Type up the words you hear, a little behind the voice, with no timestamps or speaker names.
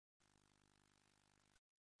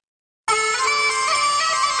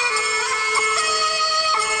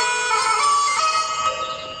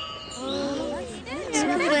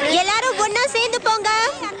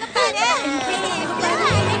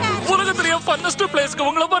ஃபன்னஸ்ட் பிளேஸ்க்கு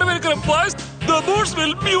உங்களை வரவேற்கிறேன் பாய்ஸ். தி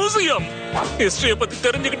பூட்ஸ்வில் மியூசியம். ஹிஸ்டரிய பத்தி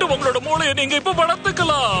தெரிஞ்சுக்கிட்டு உங்களோட மூளையை நீங்க இப்ப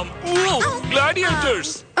வளர்த்துக்கலாம்.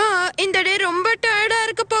 கிளாடியேட்டர்ஸ். இந்த டே ரொம்ப டயர்டா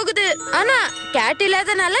இருக்க போகுது. ஆனா கேட்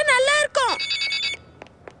இல்லாதனால நல்லா இருக்கும்.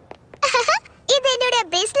 இது என்னோட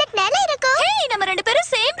பிரேஸ்லெட் மேல இருக்கும். ஹே, நம்ம ரெண்டு பேரும்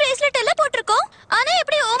சேம் பிரேஸ்லெட் எல்லாம் போட்டுருக்கோம். ஆனா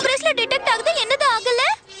எப்படி ஓம் பிரேஸ்லெட் டிடெக்ட் ஆகுது? என்னது ஆகல?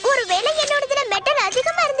 ஒருவேளை என்னோடதுல மெட்டல்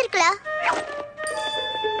அதிகமா இருந்திருக்கலாம்.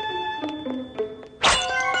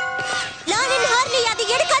 லாரன் ஹார்லி, அதை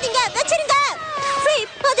எடுக்காதீங்க, வச்சிருங்க.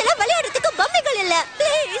 ஃபிப், அதெல்லாம் விளையாடுறதுக்கு பொம்மைகள் இல்ல.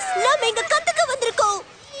 ப்ளீஸ், நாம இங்க கத்துக்க வந்திருக்கோம்.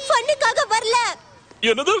 ஃபன்னுக்காக வரல.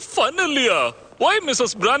 என்னது ஃபன் இல்லையா? Why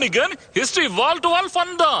Mrs. Brannigan? History wall to wall fun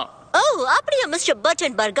தான். ஓ, அப்படியே மிஸ்டர்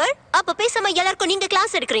பர்டன் பர்கர். அப்ப பேசாம எல்லாருக்கும் நீங்க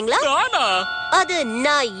கிளாஸ் எடுக்கறீங்களா? நானா? அது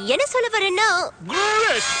நான் என்ன சொல்ல வரேன்னா,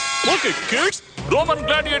 Great. Okay kids, Roman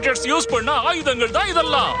gladiators use பண்ண ஆயுதங்கள் தான்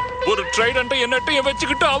இதெல்லாம். ஒரு ட்ரைடன்ட் என்னட்டையும்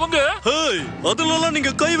வச்சுக்கிட்டு அவங்க ஹேய், அதெல்லாம்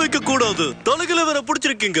நீங்க கை வைக்க கூடாது. தலையில வேற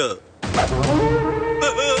பிடிச்சிருக்கீங்க.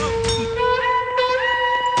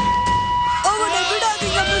 அவனை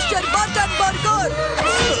விடாதீங்க மிஸ்டர் பர்டன் பர்கர்.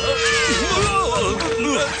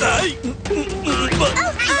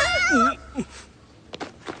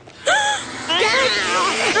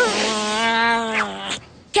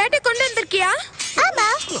 கேட்ட கொண்டு வந்திருக்கியா? ஆமா,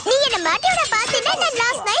 நீ என்ன மாட்டியோட பாத்தீனா நான்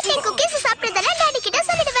லாஸ்ட் நைட் நீ குக்கீஸ் சாப்பிட்டதெல்லாம் டாடி கிட்ட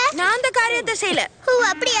சொல்லிடுவேன். நான் அந்த காரியத்தை செய்யல. ஓ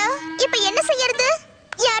அப்படியா? இப்போ என்ன செய்யறது?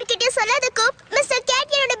 யார்கிட்டயும் சொல்லாத கூப். மிஸ்டர்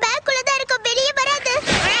கேட் என்னோட பேக் குள்ள தான் இருக்கும், வெளியே வராது.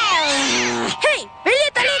 ஹே, வெளிய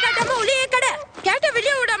தலைய காட்டாம உள்ளே கட. கேட்ட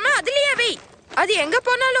வெளிய விடாம அதுலயே வை. அது எங்க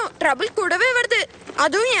போனாலும் ட்ரபிள் கூடவே வருது.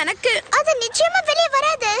 அதுவும் எனக்கு. அது நிச்சயமா வெளியே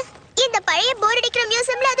வராது. இந்த பழைய போர் அடிக்கிற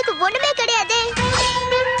மியூசியம்ல அதுக்கு ஒண்ணுமே கிடையாது.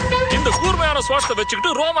 இந்த கூர்மையான சுவாசத்தை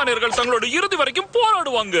வச்சுக்கிட்டு ரோமானியர்கள் தங்களோட இறுதி வரைக்கும்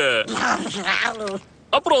போராடுவாங்க.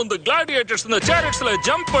 அப்புறம் இந்த கிளாடியேட்டர்ஸ் இந்த சேரியட்ஸ்ல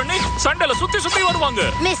ஜம்ப் பண்ணி சண்டையில சுத்தி சுத்தி வருவாங்க.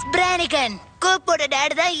 மிஸ் பிரானிகன், கூப்போட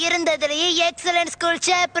டாட் தான் இருந்ததுலயே எக்ஸலன்ட் ஸ்கூல்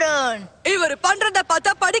சாப்ரோன். இவர் பண்றத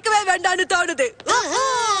பார்த்தா படிக்கவே வேண்டாம்னு தோணுது.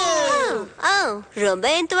 ரொம்ப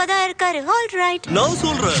எந்துவதா இருக்காரு. All right. நான்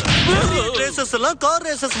சொல்றேன், ரேசஸ் எல்லாம் கார்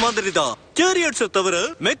ரேசஸ் மாதிரி தான். சேரியட்ஸ் தவிர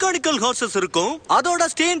மெக்கானிக்கல் ஹார்சஸ் இருக்கும். அதோட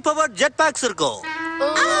ஸ்டீம் பவர்ட் ஜெட் பேக்ஸ் இருக்கும்.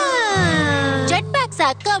 Jet packs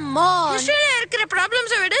come on. ஹிஸ்டரியில இருக்கிற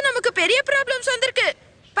ப்ராப்ளம்ஸை விட நமக்கு பெரிய ப்ராப்ளம்ஸ் வந்திருக்கு.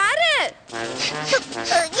 பாரு,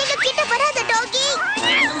 என்ன கிட்ட வராத டாகி.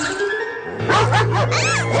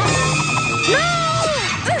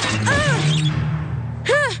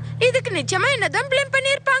 இதுக்கு நிச்சயமா என்னதான் ப்ளேம்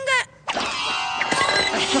பண்ணிருப்பாங்க.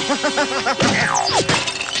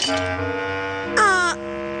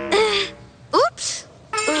 ஊப்ஸ்.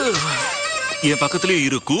 என் பக்கத்துலயே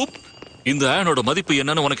இரு கூப். இந்த ஆனோட மதிப்பு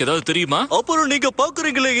என்னன்னு உனக்கு ஏதாவது தெரியுமா? அப்புறம் நீங்க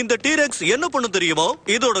பாக்குறீங்களே இந்த டீரெக்ஸ் என்ன பண்ண தெரியுமா?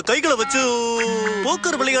 இதோட கைகளை வச்சு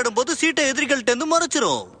போக்கர் விளையாடும் போது சீட்டை எதிரிகள்ட்ட இருந்து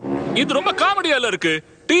மறைச்சிரும். இது ரொம்ப காமெடியால இருக்கு.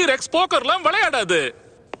 டீரெக்ஸ் போக்கர்லாம் விளையாடாது.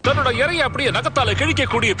 தன்னோட இறைய அப்படியே நகத்தால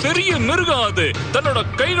கிழிக்கக்கூடிய பெரிய மிருகம் அது. தன்னோட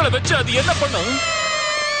கைகளை வச்சு அது என்ன பண்ணும்?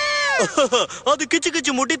 அது கிச்சு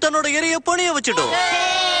கிச்சு முட்டி தன்னோட இறைய பணிய வச்சிடும்.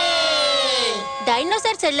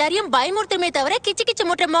 டைனோசர்ஸ் எல்லாரையும் பயமுறுத்துமே தவிர கிச்சு கிச்சு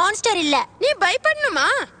முட்டுற மான்ஸ்டர் இல்ல. நீ பயப்படணுமா?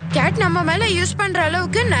 கேட் நம்ம மேல யூஸ் பண்ற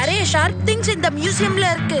அளவுக்கு நிறைய ஷார்ப் திங்ஸ் இந்த மியூசியம்ல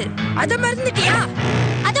இருக்கு. அத மறந்துட்டியா?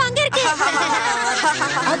 அது அங்க இருக்கு.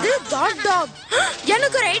 அது காட் டாக்.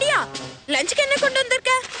 எனக்கு ஒரு ஐடியா. லஞ்சுக்கு என்ன கொண்டு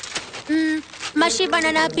வந்திருக்க? மஷி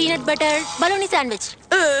banana peanut butter Baluni sandwich.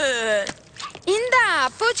 இந்த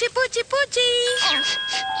பூச்சி பூச்சி பூச்சி.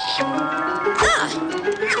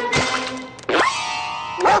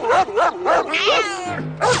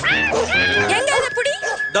 எங்க அத புடி?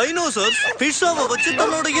 டைனோசர்ஸ் ஃபிஷ்ஷாவை வச்சு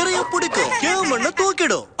தன்னோட இறைய பிடிக்கும். கேமண்ண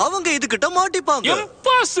தூக்கிடும். அவங்க இதுகிட்ட மாட்டிப்பாங்க.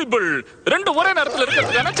 இம்பாசிபிள். ரெண்டு ஒரே நேரத்துல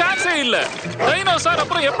இருக்கிறதுக்கான சான்ஸே இல்ல. டைனோசர்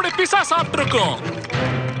அப்புறம் எப்படி பிஸா சாப்பிட்டிருக்கும்?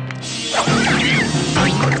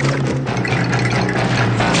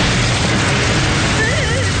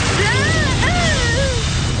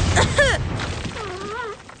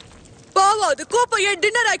 பாவம், அது கோப்பையை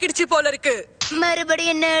டின்னர் ஆக்கிடுச்சு போல இருக்கு.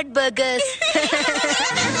 மறுபடியும் நட் பர்கர்ஸ்.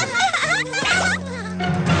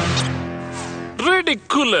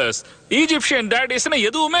 Ridiculous. ஈஜிப்சியன் டாடிஸ்னா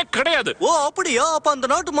எதுவுமே கிடையாது. ஓ அப்படியா? அப்ப அந்த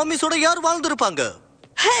நாட்டு மம்மிஸோட யார் வாழ்ந்திருப்பாங்க?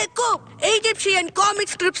 ஹே கோப், ஈஜிப்சியன்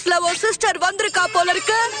காமிக் ஸ்ட்ரிப்ஸ்ல ஒரு சிஸ்டர் வந்திருக்கா போல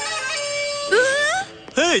இருக்கு.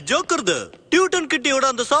 ஹே ஜோக்கர்து, டியூட்டன் கிட்டியோட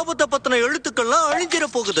அந்த சாபத்தை பத்தின எழுத்துக்கள்லாம் அழிஞ்சிர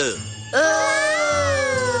போகுது.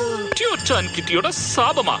 டியூட்டன் கிட்டியோட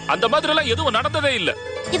சாபமா? அந்த மாதிரி எல்லாம் எதுவும் நடந்ததே இல்ல.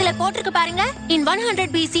 இதுல போட்டிருக்கு பாருங்க. In 100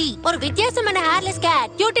 BC ஒரு வித்தியாசமான ஹேர்லெஸ்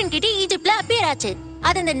கேட் டியூட்டன் கிட்டி ஈஜிப்ட்ல அப்பியர் ஆச்சு.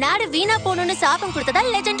 அது அந்த நாடு வீணா போணும்னு சாபம் கொடுத்ததா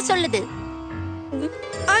லெஜெண்ட் சொல்லுது.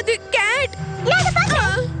 அது கேட்.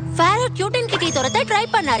 ஃபாரோ டியூட்டன் கிட்டி துரத்த ட்ரை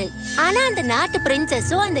பண்ணாரு. ஆனா அந்த நாட்டு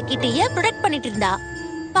பிரின்சஸும் அந்த கிட்டிய ப்ரொடெக்ட் பண்ணிட்டு இருந்தா.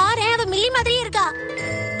 பாரு, அவ மில்லி மாதிரி இருக்கா.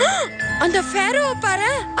 அந்த ஃபாரோ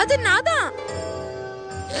பாரு, அது நாதான்.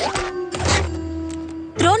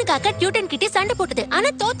 த்ரோனுக்காக டியூட்டன் கிட்ட சண்டை போட்டது ஆனா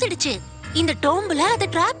தோத்துடுச்சு. இந்த டோம்புல அதை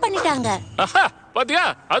ட்ராப் பண்ணிட்டாங்க. பாத்தியா,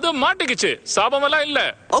 அது மாட்டிக்கிச்சு. சாபமெல்லாம் இல்ல.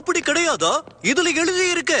 அப்படி கிடையாதா? இதுல எழுதி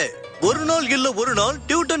இருக்கு, ஒரு நாள் இல்ல ஒரு நாள்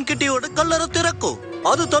டியூட்டன் கிட்டியோட கல்லறை திறக்கும்.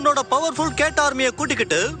 அது தன்னோட பவர்ஃபுல் கேட் ஆர்மியை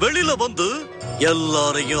கூட்டிக்கிட்டு வெளியில வந்து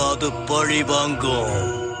எல்லாரையும் அது பழி வாங்கும்.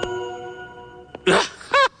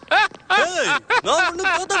 நான்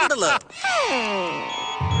ஒண்ணும் போதப்படல.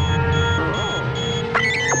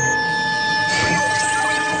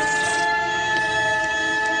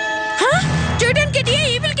 டியூட்டன் கிட்டியே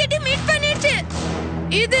ஈவில் கிட்டி மீட் பண்ணிடுச்சு.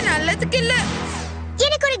 இது நல்லதுக்கு இல்ல.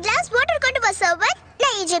 எனக்கு ஒரு கிளாஸ் வாட்டர் கொண்டு வா சர்வர்.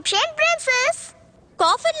 நான் ஈஜிப்சியன் பிரின்சஸ்.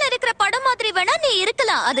 காஃபின்ல இருக்கிற படம் மாதிரி வேணா நீ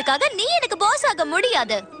இருக்கலாம், அதுக்காக நீ எனக்கு பாஸ் ஆக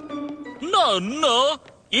முடியாது. நோ நோ,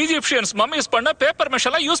 ஈஜிப்சியன்ஸ் மம்மிஸ் பண்ண பேப்பர் மெஷ்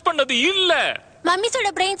எல்லாம் யூஸ் பண்ணது இல்ல.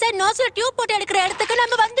 மம்மிஸோட பிரெயின்ஸை நோஸ்ல டியூப் போட்டு எடுக்கிற இடத்துக்கு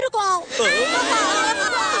நம்ம வந்திருக்கோம்.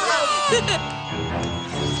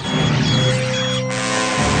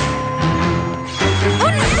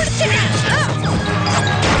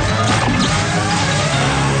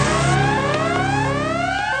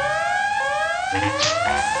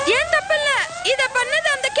 ஏன் தப்பில்ல, இத பண்ணது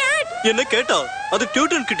அந்த கேட். என்ன கேட்டா அது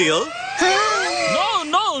டியூட்டன் கிட்டியா? நோ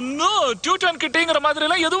நோ நோ, டியூட்டன் கிட்டிங்கிற மாதிரி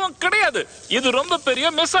எல்லாம் எதுவும் கிடையாது. இது ரொம்ப பெரிய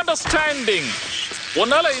மிஸ் அண்டர்ஸ்டாண்டிங்.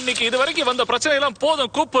 உன்னால இன்னைக்கு இது வரைக்கும் வந்த பிரச்சனை எல்லாம்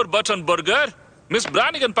போதும். கூப்பர் பட்டன் பர்கர், மிஸ்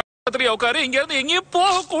பிரானிகன் பக்கத்துலயே உட்காரு. இங்க இருந்து எங்கேயும்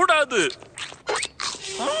போக கூடாது.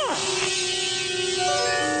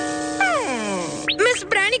 மிஸ்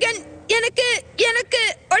பிரானிகன், எனக்கு எனக்கு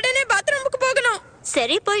உடனே பாத்ரூமுக்கு போகணும்.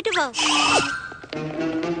 சரி, போயிட்டு வா.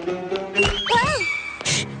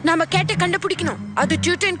 நாம கேட்ட கண்டுபிடிக்கணும். அது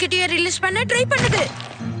டியூட்டன் கிட்டியை ரிலீஸ் பண்ண ட்ரை பண்ணுது.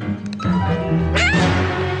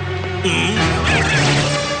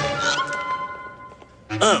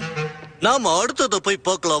 நாம அடுத்தத போய்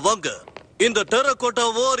பார்க்கலாம் வாங்க. இந்த terracotta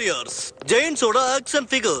warriors ஜெயின்ஸோட action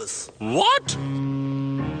figures. What?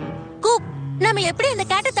 கூப், நாம எப்படி இந்த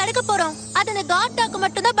கேட்டை தடுக்க போறோம்? அது அந்த காட் டாக்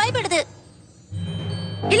மட்டும் தான் பயப்படுது.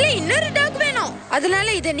 இல்ல, இன்னொரு டாக் வேணும். அதனால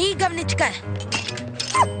இத நீ கவனிச்சுக்க.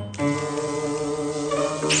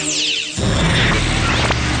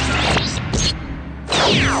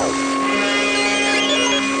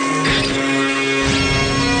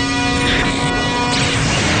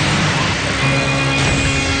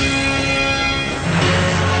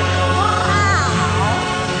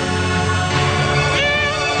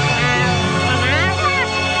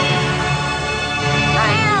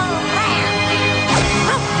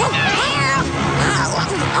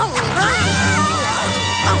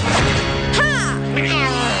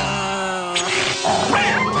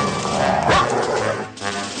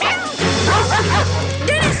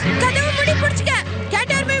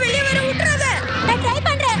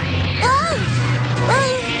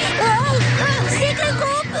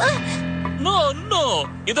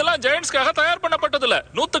 இதெல்லாம் ஜெயண்ட்ஸ்க்காக தயார் பண்ணப்பட்டதில்ல.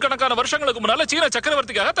 நூத்துக்கணக்கான வருஷங்களுக்கு முன்னால சீன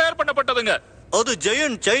சக்கரவர்த்திக்காக தயார் பண்ணப்பட்டதுங்க. அது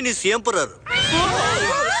ஜெயண்ட் சைனீஸ் எம்பரர்.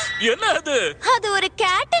 என்ன அது? அது ஒரு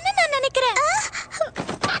கேட்னு நான் நினைக்கிறேன்.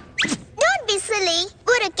 Don't be silly.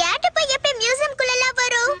 ஒரு கேட் போய் எப்ப மியூசியம் குள்ளலாம்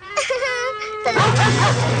வரும்?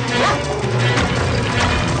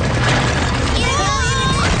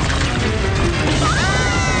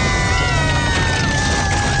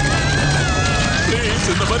 ப்ளீஸ்,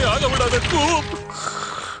 இந்த மாதிரி ஆக விடாத கூப்.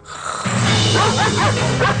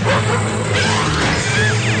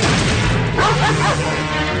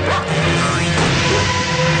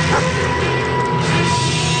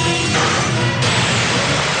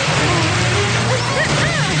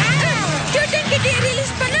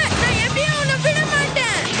 ரிலீஸ் பண்ண நான் எப்படியும் உன்னை விட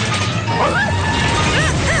மாட்டேன்.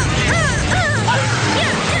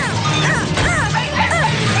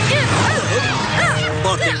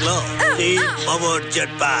 பாத்தீங்களா? Power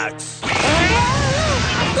jet packs.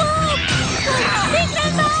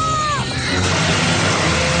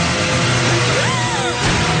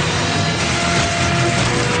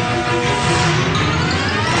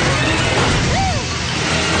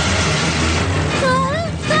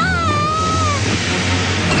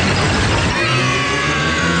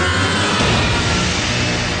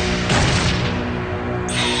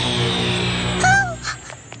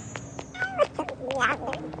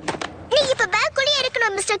 நீ இப்ப பேக் குள்ளே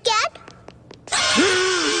இருக்கணும் மிஸ்டர் கேட்.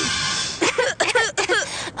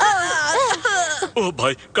 ஓ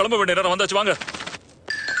பாய், கிளம்ப வேண்டிய நேரம் வந்தாச்சு, வாங்க.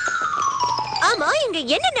 ஆமா, இங்க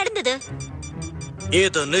என்ன நடந்தது?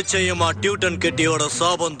 இது நிச்சயமா டியூட்டன் கிட்டியோட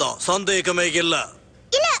சாபம் தான், சந்தேகமே இல்ல.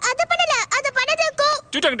 இல்ல, அது பண்ணல, அது பண்ணதுக்கு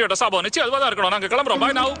டியூட்டன் கிட்டியோட சாபம் நிச்சயம் அதுவா தான் இருக்கணும். நாங்க கிளம்புறோம்.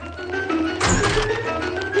 பாய் நவ.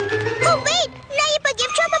 Oh wait, நான் இப்ப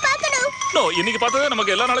gift shop பார்க்கணும். நோ, இன்னைக்கு பார்த்ததே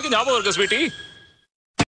நமக்கு எல்லா நாளைக்கும் ஞாபகம் இருக்கு ஸ்வீட்டி.